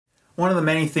One of the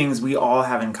many things we all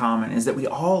have in common is that we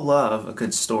all love a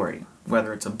good story.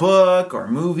 Whether it's a book or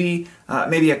a movie,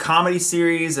 maybe a comedy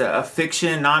series, a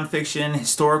fiction, nonfiction,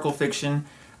 historical fiction,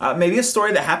 maybe a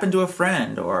story that happened to a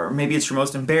friend, or maybe it's your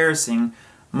most embarrassing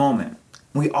moment.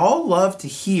 We all love to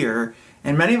hear,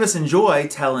 and many of us enjoy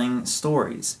telling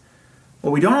stories.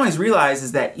 What we don't always realize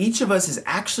is that each of us is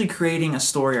actually creating a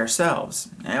story ourselves.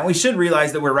 And we should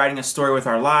realize that we're writing a story with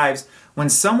our lives when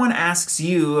someone asks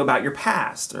you about your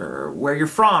past, or where you're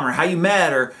from, or how you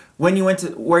met, or where you went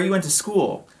to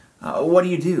school. What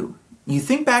do? You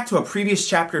think back to a previous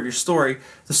chapter of your story,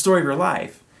 the story of your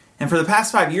life. And for the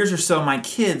past 5 years or so, my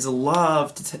kids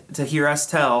love to hear us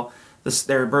tell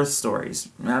their birth stories.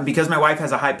 Because my wife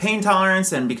has a high pain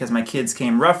tolerance, and because my kids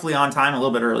came roughly on time, a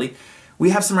little bit early, we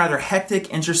have some rather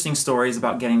hectic, interesting stories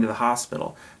about getting to the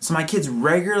hospital. So my kids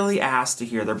regularly ask to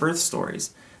hear their birth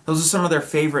stories. Those are some of their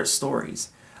favorite stories.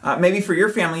 Maybe for your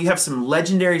family, you have some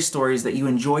legendary stories that you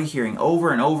enjoy hearing over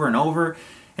and over and over,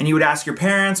 and you would ask your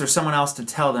parents or someone else to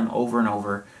tell them over and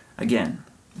over again.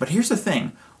 But here's the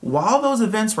thing. While those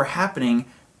events were happening,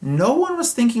 no one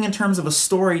was thinking in terms of a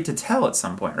story to tell at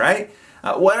some point, right?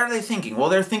 What are they thinking? Well,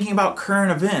 they're thinking about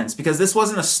current events, because this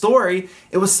wasn't a story,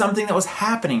 it was something that was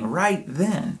happening right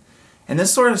then. And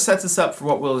this sort of sets us up for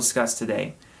what we'll discuss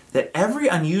today. That every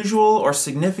unusual or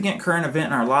significant current event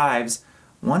in our lives,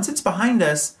 once it's behind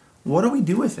us, what do we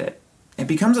do with it? It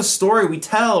becomes a story we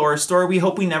tell, or a story we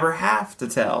hope we never have to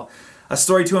tell. A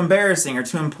story too embarrassing or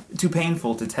too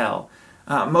painful to tell.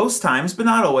 Most times, but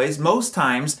not always, most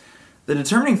times, the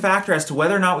determining factor as to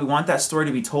whether or not we want that story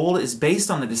to be told is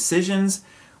based on the decisions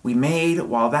we made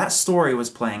while that story was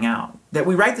playing out. That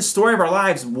we write the story of our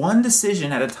lives one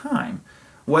decision at a time.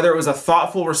 Whether it was a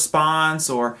thoughtful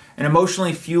response or an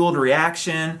emotionally fueled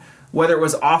reaction, whether it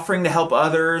was offering to help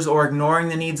others or ignoring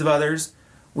the needs of others,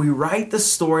 we write the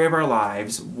story of our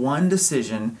lives one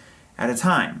decision at a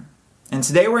time. And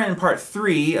today we're in part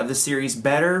 3 of the series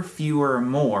Better, Fewer,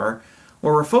 More,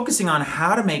 where we're focusing on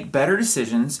how to make better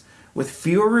decisions with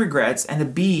fewer regrets and to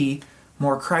be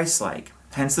more Christ-like,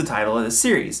 hence the title of the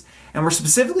series. And we're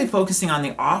specifically focusing on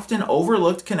the often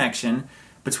overlooked connection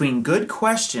between good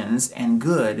questions and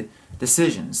good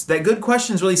decisions. That good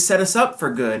questions really set us up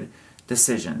for good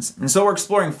decisions. And so we're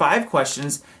exploring 5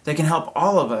 questions that can help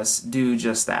all of us do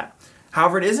just that.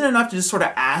 However, it isn't enough to just sort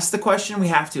of ask the question. We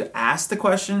have to ask the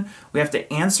question, we have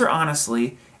to answer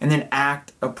honestly, and then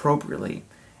act appropriately.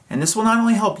 And this will not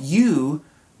only help you,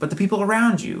 but the people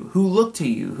around you, who look to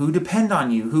you, who depend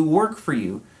on you, who work for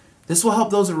you. This will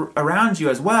help those around you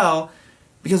as well,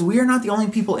 because we are not the only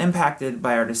people impacted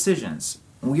by our decisions.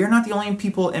 We are not the only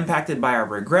people impacted by our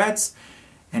regrets,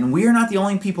 and we are not the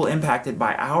only people impacted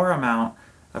by our amount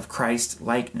of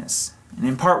Christ-likeness. And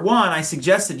in part 1, I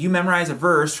suggested you memorize a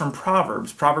verse from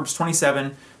Proverbs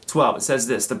 27:12. It says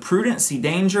this: "The prudent see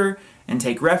danger and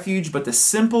take refuge, but the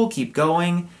simple keep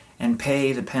going and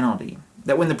pay the penalty."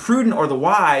 That when the prudent or the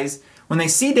wise, when they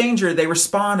see danger, they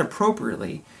respond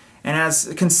appropriately. And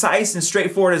as concise and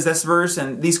straightforward as this verse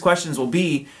and these questions will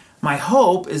be, my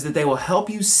hope is that they will help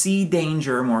you see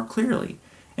danger more clearly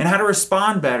and how to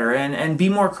respond better and be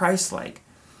more Christ-like.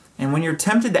 And when you're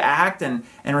tempted to act and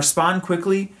respond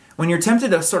quickly, when you're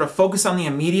tempted to sort of focus on the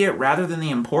immediate rather than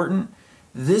the important,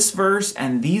 this verse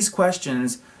and these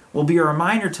questions will be a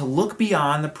reminder to look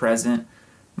beyond the present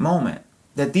moment.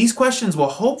 That these questions will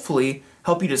hopefully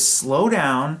help you to slow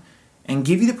down and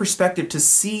give you the perspective to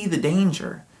see the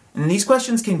danger. And these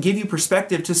questions can give you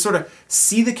perspective to sort of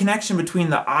see the connection between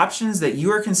the options that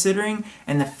you are considering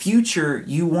and the future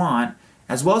you want,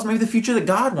 as well as maybe the future that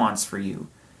God wants for you.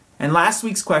 And last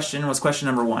week's question was question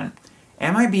number 1.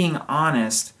 Am I being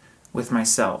honest with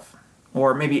myself?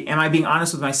 Or maybe, am I being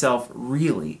honest with myself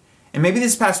really? And maybe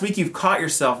this past week you've caught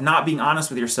yourself not being honest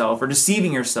with yourself or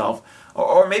deceiving yourself.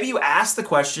 Or maybe you asked the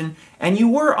question and you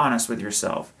were honest with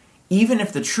yourself, even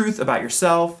if the truth about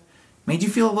yourself made you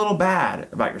feel a little bad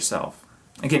about yourself.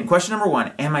 Again, question number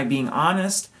 1, am I being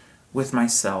honest with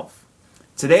myself?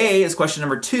 Today is question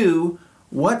number 2,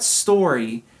 what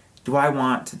story do I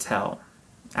want to tell?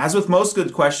 As with most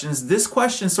good questions, this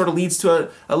question sort of leads to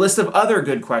a list of other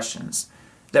good questions.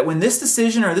 That when this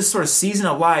decision or this sort of season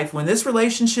of life, when this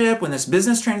relationship, when this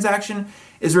business transaction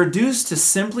is reduced to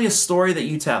simply a story that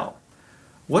you tell,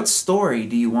 what story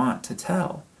do you want to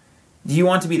tell? Do you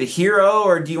want to be the hero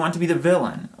or do you want to be the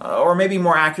villain? Or maybe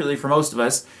more accurately for most of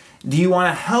us, do you want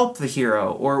to help the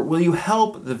hero or will you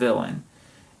help the villain?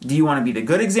 Do you want to be the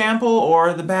good example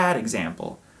or the bad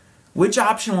example? Which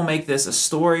option will make this a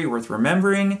story worth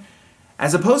remembering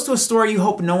as opposed to a story you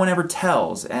hope no one ever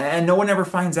tells and no one ever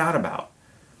finds out about?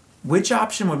 Which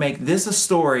option would make this a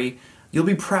story you'll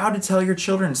be proud to tell your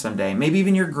children someday, maybe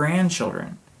even your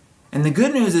grandchildren. And the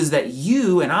good news is that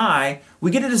you and I,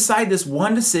 we get to decide this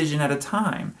one decision at a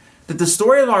time. That the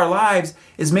story of our lives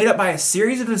is made up by a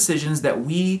series of decisions that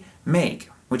we make,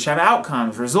 which have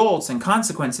outcomes, results, and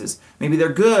consequences. Maybe they're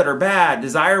good or bad,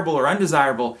 desirable or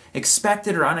undesirable,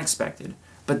 expected or unexpected.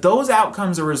 But those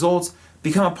outcomes or results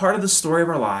become a part of the story of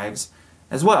our lives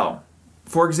as well.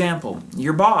 For example,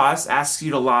 your boss asks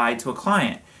you to lie to a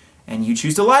client, and you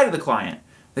choose to lie to the client.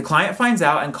 The client finds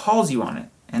out and calls you on it.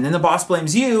 And then the boss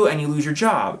blames you and you lose your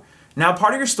job. Now,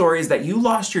 part of your story is that you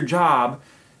lost your job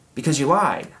because you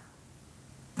lied.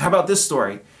 How about this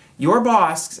story? Your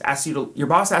boss asks you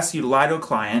to lie to a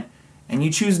client, and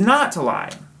you choose not to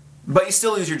lie. But you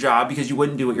still lose your job because you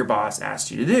wouldn't do what your boss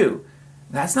asked you to do.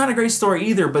 That's not a great story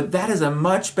either, but that is a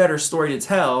much better story to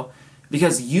tell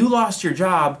because you lost your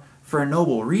job for a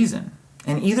noble reason.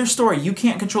 In either story, you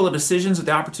can't control the decisions or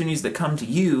the opportunities that come to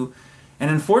you, and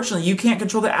unfortunately, you can't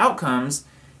control the outcomes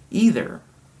either.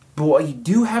 But what you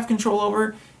do have control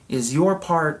over is your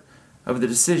part of the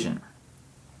decision.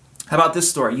 How about this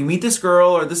story? You meet this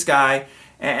girl or this guy,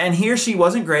 and he or she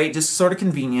wasn't great, just sort of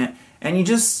convenient, and you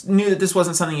just knew that this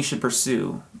wasn't something you should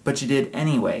pursue, but you did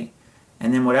anyway.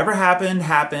 And then whatever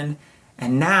happened,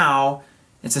 and now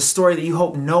it's a story that you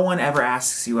hope no one ever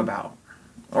asks you about.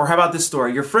 Or how about this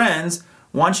story? Your friends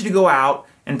want you to go out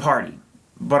and party,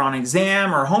 but on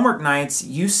exam or homework nights,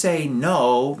 you say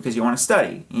no because you want to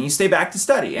study, and you stay back to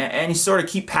study, and you sort of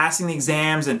keep passing the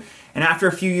exams, and after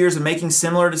a few years of making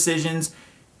similar decisions,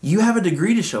 you have a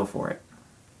degree to show for it.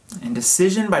 And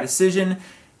decision by decision,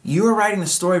 you are writing the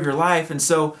story of your life, and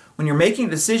so when you're making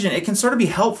a decision, it can sort of be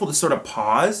helpful to sort of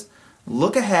pause,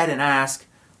 look ahead and ask,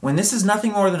 when this is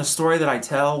nothing more than a story that I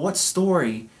tell, what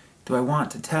story do I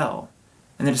want to tell?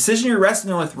 And the decision you're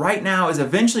wrestling with right now is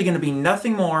eventually going to be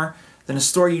nothing more than a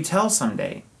story you tell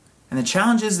someday. And the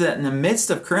challenge is that in the midst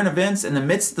of current events, in the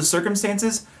midst of the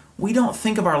circumstances, we don't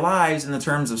think of our lives in the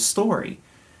terms of story.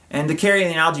 And to carry the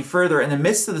analogy further, in the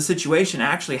midst of the situation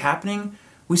actually happening,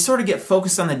 we sort of get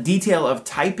focused on the detail of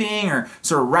typing or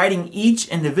sort of writing each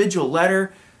individual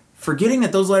letter, forgetting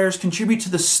that those letters contribute to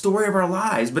the story of our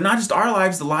lives, but not just our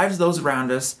lives, the lives of those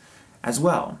around us as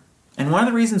well. And one of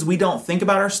the reasons we don't think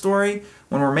about our story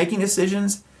when we're making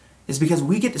decisions is because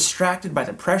we get distracted by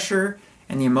the pressure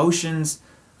and the emotions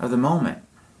of the moment.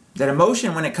 That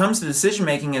emotion, when it comes to decision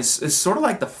making, is sort of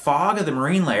like the fog of the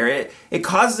marine layer. It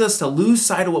causes us to lose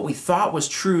sight of what we thought was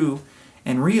true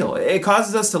and real. It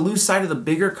causes us to lose sight of the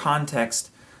bigger context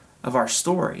of our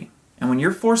story. And when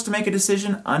you're forced to make a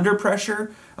decision under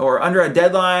pressure or under a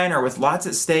deadline or with lots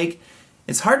at stake,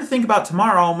 it's hard to think about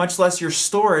tomorrow, much less your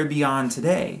story beyond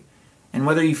today. And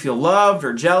whether you feel loved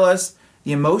or jealous,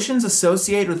 the emotions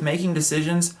associated with making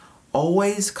decisions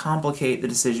always complicate the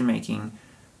decision-making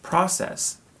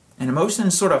process. And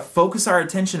emotions sort of focus our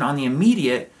attention on the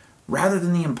immediate rather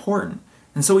than the important.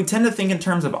 And so we tend to think in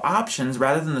terms of options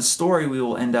rather than the story we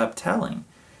will end up telling.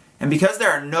 And because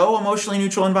there are no emotionally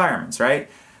neutral environments, right?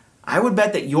 I would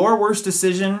bet that your worst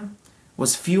decision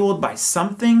was fueled by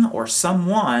something or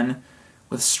someone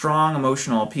with strong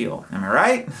emotional appeal. Am I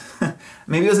right?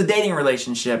 Maybe it was a dating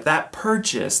relationship, that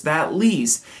purchase, that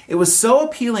lease. It was so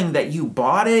appealing that you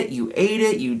bought it, you ate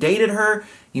it, you dated her,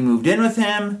 you moved in with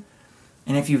him.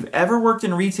 And if you've ever worked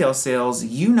in retail sales,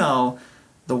 you know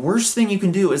the worst thing you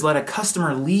can do is let a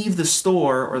customer leave the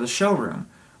store or the showroom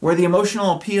where the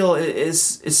emotional appeal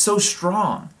is so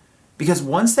strong. Because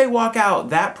once they walk out,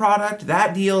 that product,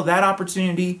 that deal, that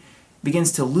opportunity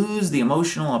begins to lose the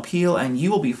emotional appeal, and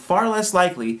you will be far less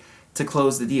likely to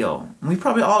close the deal. And we've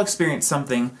probably all experienced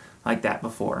something like that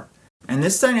before. And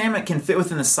this dynamic can fit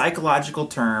within the psychological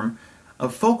term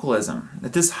of focalism,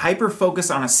 that this hyper-focus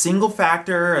on a single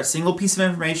factor, a single piece of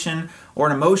information, or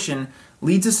an emotion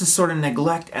leads us to sort of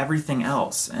neglect everything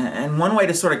else. And one way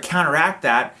to sort of counteract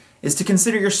that is to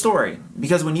consider your story.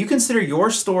 Because when you consider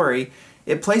your story,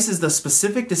 it places the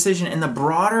specific decision in the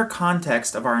broader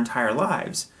context of our entire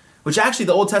lives, which actually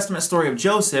the Old Testament story of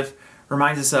Joseph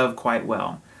reminds us of quite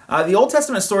well. The Old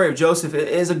Testament story of Joseph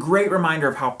is a great reminder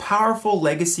of how powerful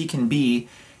legacy can be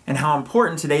and how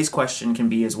important today's question can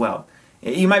be as well.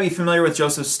 You might be familiar with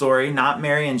Joseph's story, not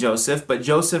Mary and Joseph, but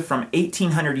Joseph from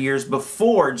 1800 years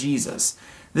before Jesus.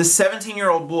 This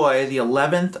 17-year-old boy, the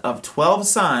 11th of 12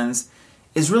 sons,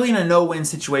 is really in a no-win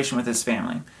situation with his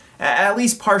family, at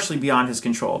least partially beyond his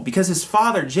control, because his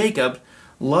father, Jacob,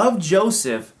 loved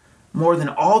Joseph more than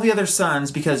all the other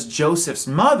sons because Joseph's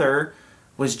mother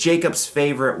was Jacob's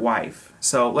favorite wife.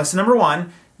 So lesson number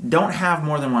one, don't have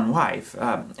more than one wife.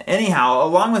 Anyhow,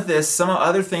 along with this, some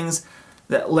other things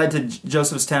that led to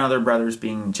Joseph's 10 other brothers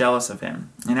being jealous of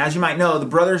him. And as you might know, the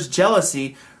brothers'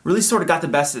 jealousy really sort of got the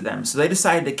best of them, so they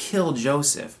decided to kill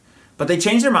Joseph. But they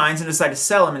changed their minds and decided to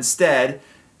sell him instead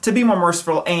to be more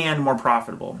merciful and more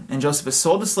profitable. And Joseph is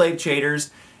sold to slave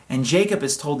traders, and Jacob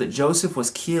is told that Joseph was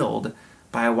killed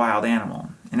by a wild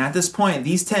animal. And at this point,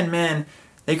 these 10 men,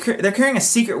 they're carrying a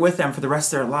secret with them for the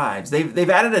rest of their lives. They've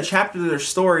added a chapter to their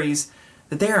stories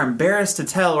that they are embarrassed to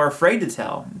tell or afraid to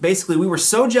tell. Basically, we were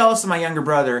so jealous of my younger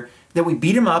brother that we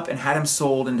beat him up and had him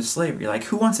sold into slavery. Like,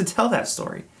 who wants to tell that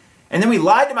story? And then we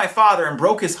lied to my father and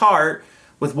broke his heart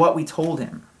with what we told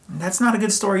him. And that's not a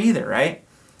good story either, right?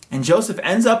 And Joseph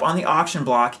ends up on the auction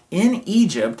block in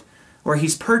Egypt, where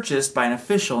he's purchased by an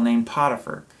official named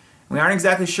Potiphar. We aren't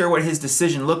exactly sure what his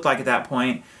decision looked like at that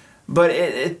point, but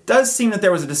it does seem that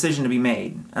there was a decision to be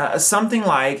made. Something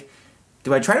like,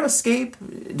 do I try to escape?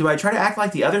 Do I try to act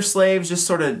like the other slaves, just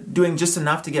sort of doing just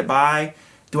enough to get by?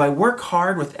 Do I work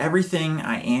hard with everything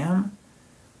I am?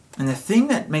 And the thing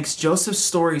that makes Joseph's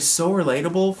story so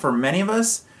relatable for many of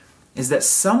us is that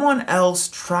someone else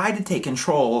tried to take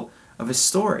control of his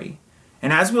story.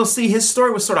 And as we'll see, his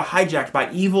story was sort of hijacked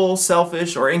by evil,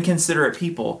 selfish, or inconsiderate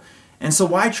people. And so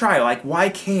why try? Like, why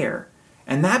care?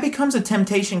 And that becomes a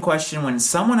temptation question when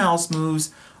someone else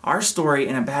moves our story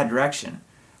in a bad direction.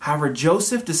 However,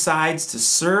 Joseph decides to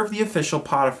serve the official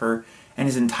Potiphar and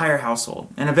his entire household.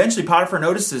 And eventually Potiphar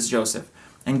notices Joseph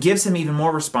and gives him even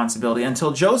more responsibility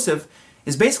until Joseph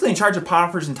is basically in charge of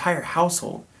Potiphar's entire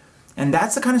household. And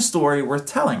that's the kind of story worth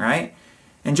telling, right?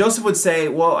 And Joseph would say,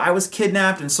 well, I was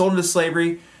kidnapped and sold into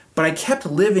slavery, but I kept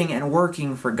living and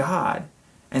working for God.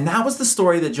 And that was the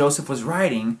story that Joseph was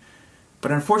writing.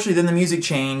 But unfortunately, then the music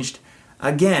changed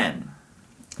again.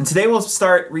 And today we'll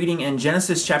start reading in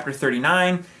Genesis chapter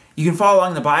 39. You can follow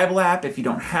along the Bible app. If you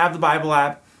don't have the Bible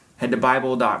app, head to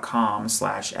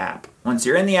bible.com/app. Once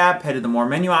you're in the app, head to the More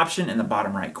menu option in the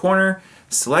bottom right corner,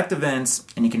 select events,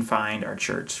 and you can find our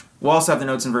church. We'll also have the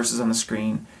notes and verses on the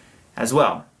screen as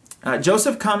well.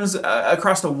 Joseph comes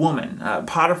across a woman,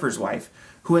 Potiphar's wife,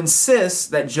 who insists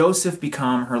that Joseph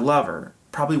become her lover,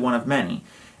 probably one of many.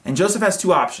 And Joseph has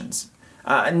two options.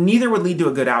 Neither would lead to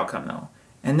a good outcome, though.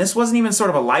 And this wasn't even sort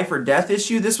of a life or death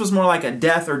issue. This was more like a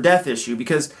death or death issue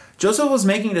because Joseph was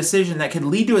making a decision that could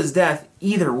lead to his death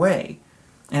either way.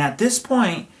 And at this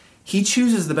point, he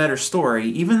chooses the better story,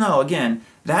 even though, again,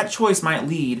 that choice might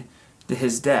lead to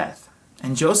his death.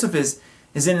 And Joseph is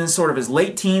in sort of his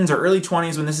late teens or early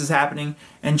 20s when this is happening.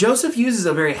 And Joseph uses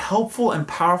a very helpful and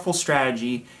powerful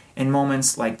strategy in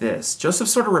moments like this. Joseph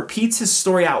sort of repeats his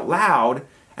story out loud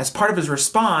as part of his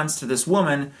response to this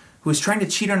woman who is trying to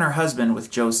cheat on her husband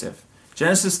with Joseph.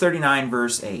 Genesis 39,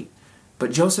 verse 8.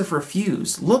 But Joseph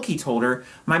refused. Look, he told her,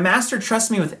 my master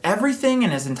trusts me with everything in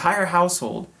his entire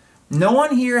household. No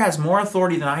one here has more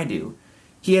authority than I do.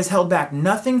 He has held back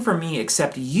nothing from me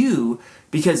except you,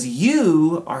 because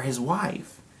you are his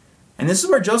wife. And this is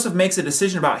where Joseph makes a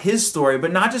decision about his story,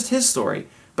 but not just his story,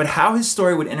 but how his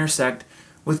story would intersect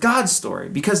with God's story,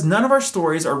 because none of our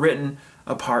stories are written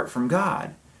apart from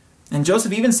God. And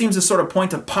Joseph even seems to sort of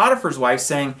point to Potiphar's wife,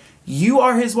 saying, you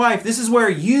are his wife. This is where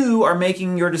you are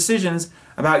making your decisions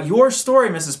about your story,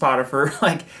 Mrs. Potiphar.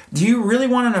 Like, do you really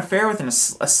want an affair with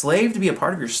a slave to be a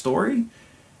part of your story?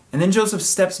 And then Joseph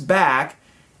steps back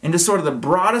into sort of the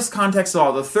broadest context of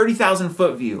all, the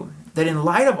 30,000-foot view, that in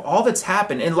light of all that's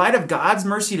happened, in light of God's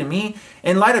mercy to me,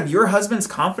 in light of your husband's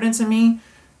confidence in me,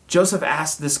 Joseph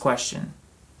asked this question: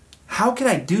 how could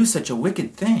I do such a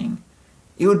wicked thing?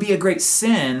 It would be a great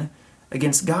sin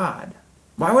against God.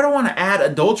 Why would I want to add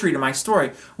adultery to my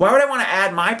story? Why would I want to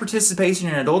add my participation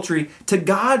in adultery to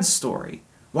God's story?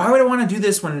 Why would I want to do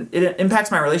this when it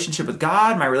impacts my relationship with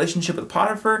God, my relationship with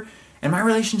Potiphar, and my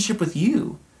relationship with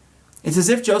you? It's as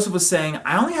if Joseph was saying,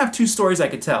 I only have two stories I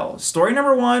could tell. Story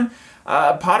number one,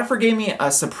 Potiphar gave me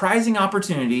a surprising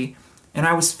opportunity, and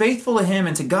I was faithful to him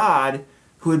and to God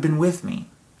who had been with me.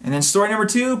 And then story number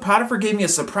two, Potiphar gave me a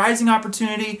surprising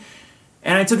opportunity,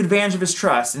 and I took advantage of his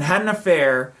trust and had an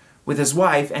affair with his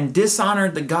wife and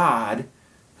dishonored the God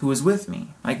who was with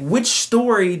me. Like, which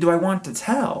story do I want to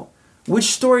tell? Which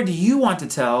story do you want to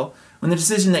tell when the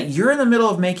decision that you're in the middle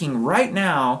of making right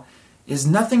now is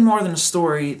nothing more than a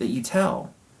story that you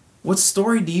tell? What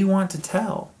story do you want to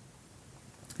tell?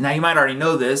 Now, you might already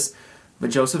know this,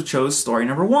 but Joseph chose story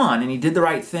number one, and he did the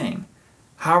right thing.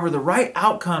 However, the right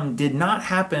outcome did not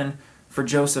happen for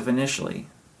Joseph initially.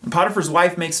 And Potiphar's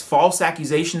wife makes false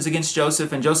accusations against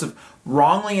Joseph, and Joseph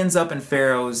wrongly ends up in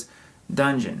Pharaoh's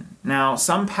dungeon. Now,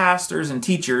 some pastors and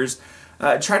teachers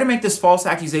try to make this false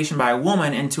accusation by a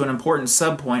woman into an important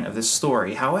subpoint of this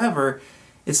story. However,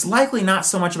 it's likely not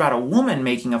so much about a woman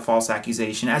making a false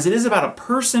accusation as it is about a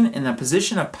person in a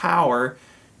position of power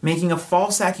making a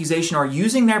false accusation or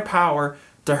using their power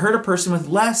to hurt a person with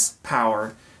less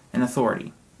power and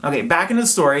authority. Okay, back into the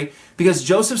story, because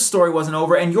Joseph's story wasn't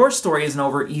over and your story isn't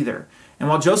over either. And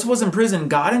while Joseph was in prison,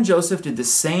 God and Joseph did the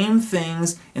same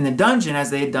things in the dungeon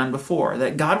as they had done before.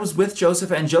 That God was with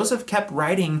Joseph and Joseph kept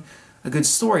writing a good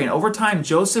story. And over time,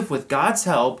 Joseph, with God's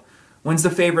help, wins the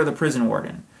favor of the prison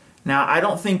warden. Now, I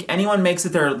don't think anyone makes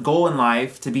it their goal in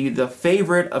life to be the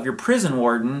favorite of your prison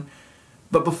warden,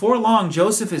 but before long,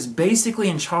 Joseph is basically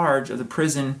in charge of the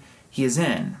prison he is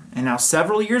in. And now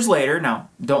several years later, now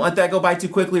don't let that go by too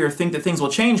quickly or think that things will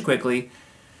change quickly,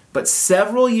 but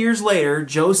several years later,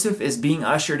 Joseph is being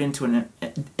ushered in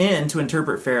to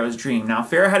interpret Pharaoh's dream. Now,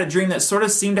 Pharaoh had a dream that sort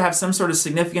of seemed to have some sort of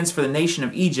significance for the nation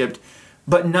of Egypt,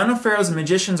 but none of Pharaoh's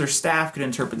magicians or staff could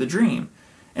interpret the dream.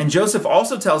 And Joseph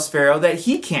also tells Pharaoh that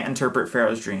he can't interpret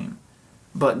Pharaoh's dream,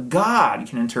 but God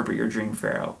can interpret your dream,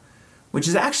 Pharaoh, which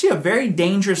is actually a very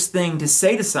dangerous thing to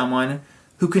say to someone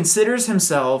who considers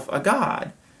himself a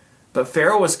god. But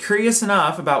Pharaoh was curious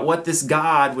enough about what this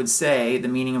God would say the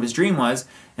meaning of his dream was,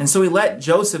 and so he let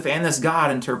Joseph and this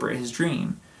God interpret his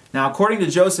dream. Now, according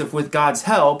to Joseph, with God's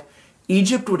help,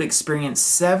 Egypt would experience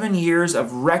 7 years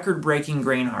of record-breaking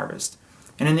grain harvest.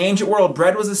 And in the ancient world,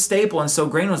 bread was a staple, and so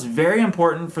grain was very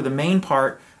important for the main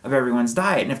part of everyone's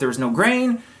diet. And if there was no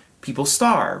grain, people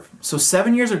starved. So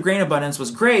 7 years of grain abundance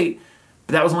was great,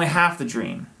 but that was only half the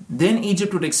dream. Then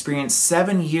Egypt would experience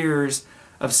 7 years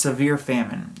of severe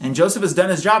famine. And Joseph has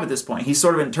done his job at this point. He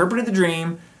sort of interpreted the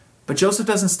dream, but Joseph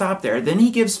doesn't stop there. Then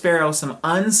he gives Pharaoh some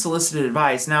unsolicited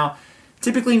advice. Now,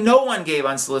 typically no one gave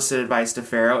unsolicited advice to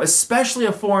Pharaoh, especially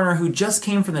a foreigner who just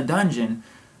came from the dungeon.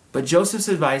 But Joseph's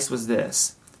advice was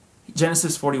this.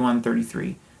 Genesis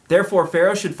 41:33. Therefore,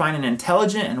 Pharaoh should find an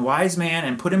intelligent and wise man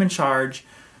and put him in charge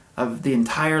of the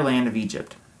entire land of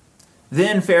Egypt.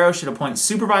 Then Pharaoh should appoint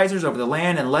supervisors over the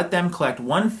land and let them collect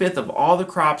 1/5 of all the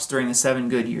crops during the 7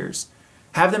 good years.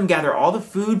 Have them gather all the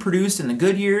food produced in the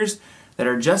good years that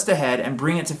are just ahead and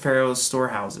bring it to Pharaoh's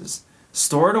storehouses.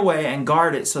 Store it away and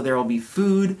guard it so there will be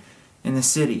food in the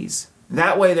cities.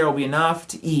 That way there will be enough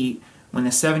to eat when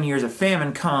the 7 years of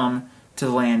famine come to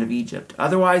the land of Egypt.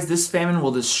 Otherwise, this famine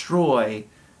will destroy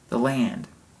the land.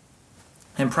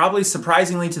 And probably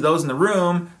surprisingly to those in the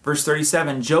room, verse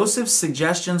 37, Joseph's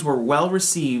suggestions were well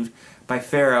received by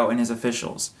Pharaoh and his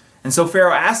officials. And so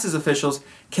Pharaoh asked his officials,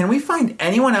 can we find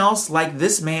anyone else like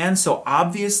this man so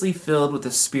obviously filled with the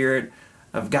Spirit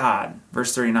of God?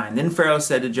 Verse 39, then Pharaoh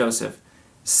said to Joseph,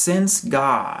 since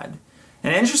God.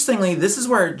 And interestingly, this is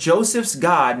where Joseph's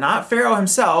God, not Pharaoh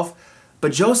himself,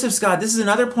 but Joseph's God, this is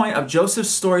another point of Joseph's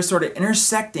story sort of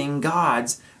intersecting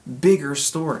God's bigger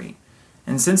story.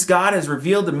 And since God has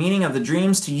revealed the meaning of the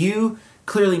dreams to you,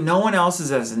 clearly no one else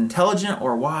is as intelligent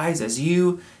or wise as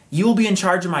you. You will be in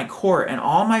charge of my court, and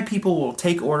all my people will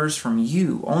take orders from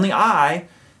you. Only I,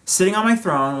 sitting on my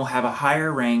throne, will have a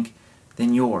higher rank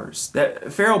than yours.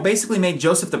 That Pharaoh basically made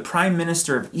Joseph the prime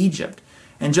minister of Egypt.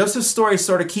 And Joseph's story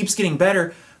sort of keeps getting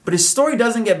better, but his story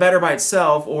doesn't get better by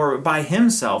itself or by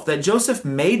himself. That Joseph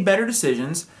made better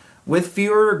decisions with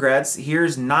fewer regrets.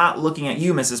 Here's not looking at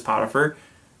you, Mrs. Potiphar.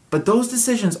 But those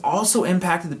decisions also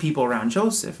impacted the people around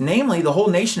Joseph, namely the whole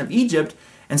nation of Egypt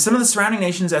and some of the surrounding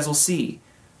nations, as we'll see.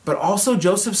 But also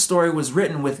Joseph's story was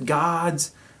written with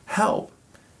God's help.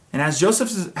 And as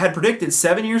Joseph had predicted,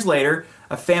 7 years later,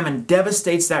 a famine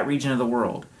devastates that region of the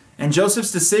world. And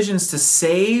Joseph's decisions to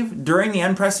save during the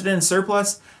unprecedented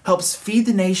surplus helps feed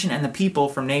the nation and the people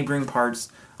from neighboring parts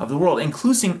of the world,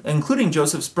 including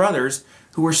Joseph's brothers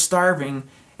who were starving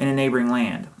in a neighboring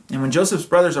land. And when Joseph's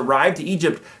brothers arrived to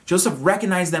Egypt, Joseph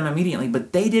recognized them immediately,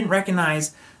 but they didn't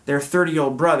recognize their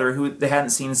 30-year-old brother who they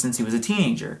hadn't seen since he was a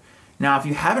teenager. Now, if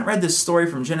you haven't read this story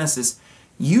from Genesis,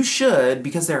 you should,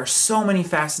 because there are so many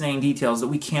fascinating details that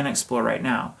we can't explore right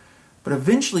now. But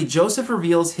eventually, Joseph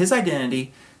reveals his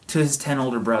identity to his 10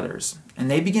 older brothers,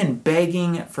 and they begin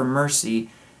begging for mercy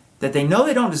that they know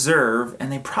they don't deserve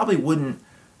and they probably wouldn't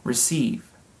receive.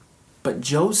 But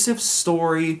Joseph's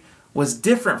story was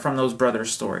different from those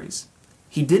brothers' stories.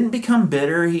 He didn't become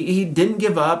bitter. He didn't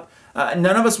give up.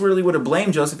 None of us really would have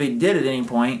blamed Joseph if he did at any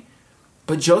point.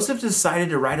 But Joseph decided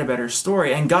to write a better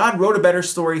story, and God wrote a better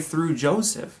story through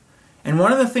Joseph. And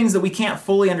one of the things that we can't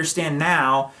fully understand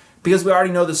now, because we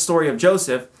already know the story of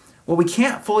Joseph, what we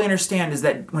can't fully understand is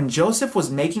that when Joseph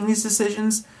was making these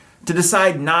decisions to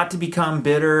decide not to become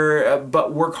bitter,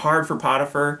 but work hard for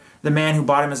Potiphar, the man who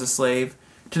bought him as a slave,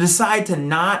 to decide to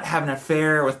not have an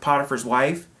affair with Potiphar's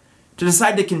wife, to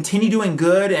decide to continue doing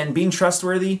good and being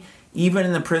trustworthy even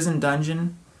in the prison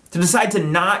dungeon, to decide to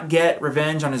not get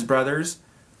revenge on his brothers.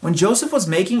 When Joseph was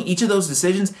making each of those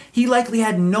decisions, he likely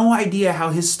had no idea how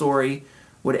his story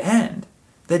would end.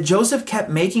 That Joseph kept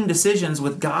making decisions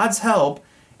with God's help,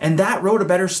 and that wrote a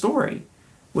better story.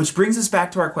 Which brings us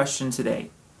back to our question today.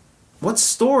 What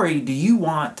story do you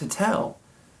want to tell?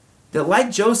 That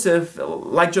like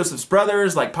Joseph's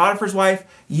brothers, like Potiphar's wife,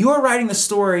 you are writing the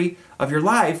story of your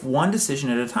life one decision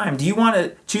at a time. Do you want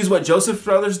to choose what Joseph's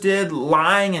brothers did,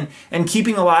 lying and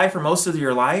keeping a lie for most of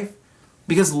your life?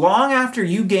 Because long after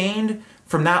you gained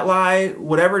from that lie,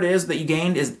 whatever it is that you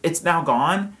gained, it's now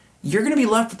gone, you're going to be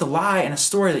left with the lie and a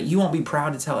story that you won't be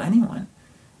proud to tell anyone.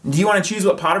 Do you want to choose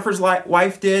what Potiphar's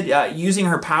wife did, using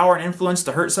her power and influence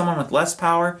to hurt someone with less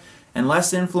power and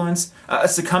less influence,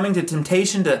 succumbing to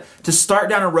temptation to start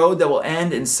down a road that will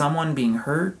end in someone being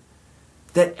hurt?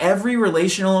 That every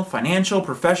relational, financial,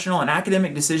 professional, and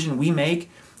academic decision we make,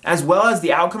 as well as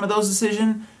the outcome of those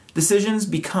decisions,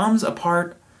 becomes a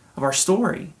part of our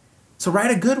story. So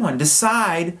write a good one.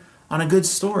 Decide on a good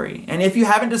story. And if you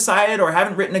haven't decided or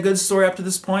haven't written a good story up to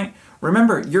this point,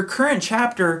 remember, your current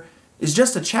chapter is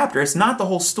just a chapter. It's not the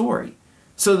whole story.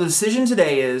 So the decision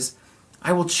today is,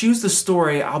 I will choose the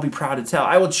story I'll be proud to tell.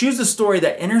 I will choose the story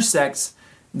that intersects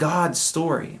God's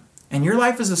story. And your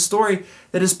life is a story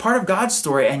that is part of God's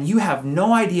story, and you have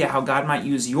no idea how God might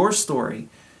use your story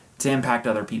to impact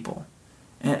other people.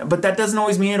 But that doesn't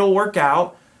always mean it'll work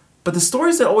out. But the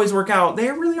stories that always work out, they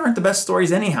really aren't the best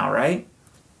stories anyhow, right?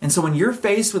 And so when you're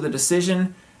faced with a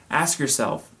decision, ask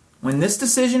yourself, when this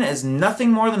decision is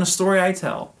nothing more than a story I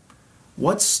tell,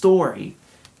 what story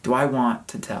do I want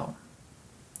to tell?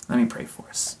 Let me pray for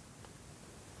us.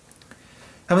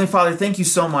 Heavenly Father, thank you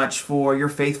so much for your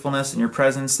faithfulness and your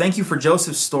presence. Thank you for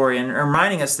Joseph's story and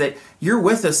reminding us that you're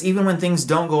with us even when things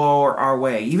don't go our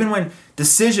way, even when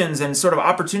decisions and sort of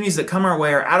opportunities that come our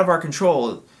way are out of our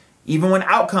control, even when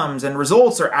outcomes and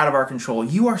results are out of our control.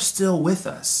 You are still with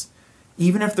us,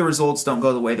 even if the results don't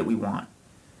go the way that we want.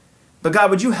 But God,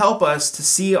 would you help us to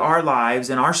see our lives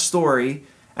and our story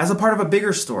as a part of a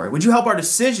bigger story? Would you help our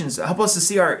decisions, help us to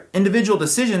see our individual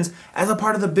decisions as a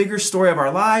part of the bigger story of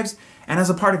our lives and as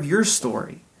a part of your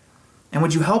story? And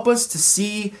would you help us to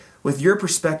see with your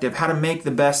perspective how to make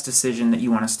the best decision that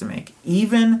you want us to make,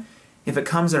 even if it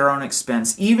comes at our own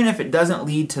expense, even if it doesn't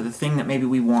lead to the thing that maybe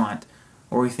we want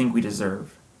or we think we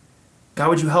deserve? God,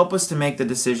 would you help us to make the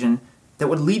decision that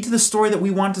would lead to the story that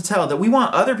we want to tell, that we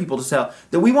want other people to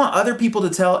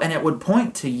tell, and it would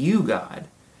point to you, God.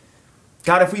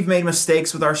 God, if we've made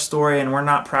mistakes with our story and we're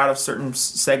not proud of certain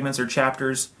segments or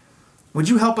chapters, would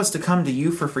you help us to come to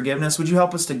you for forgiveness? Would you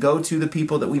help us to go to the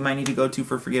people that we might need to go to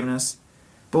for forgiveness?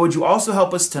 But would you also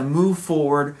help us to move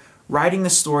forward writing the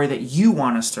story that you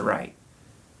want us to write?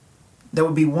 That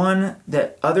would be one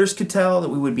that others could tell, that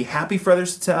we would be happy for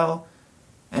others to tell,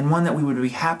 and one that we would be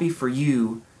happy for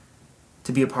you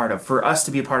to be a part of, for us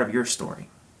to be a part of your story.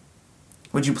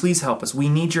 Would you please help us? We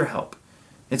need your help.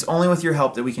 It's only with your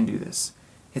help that we can do this.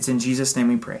 It's in Jesus' name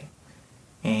we pray.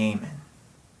 Amen.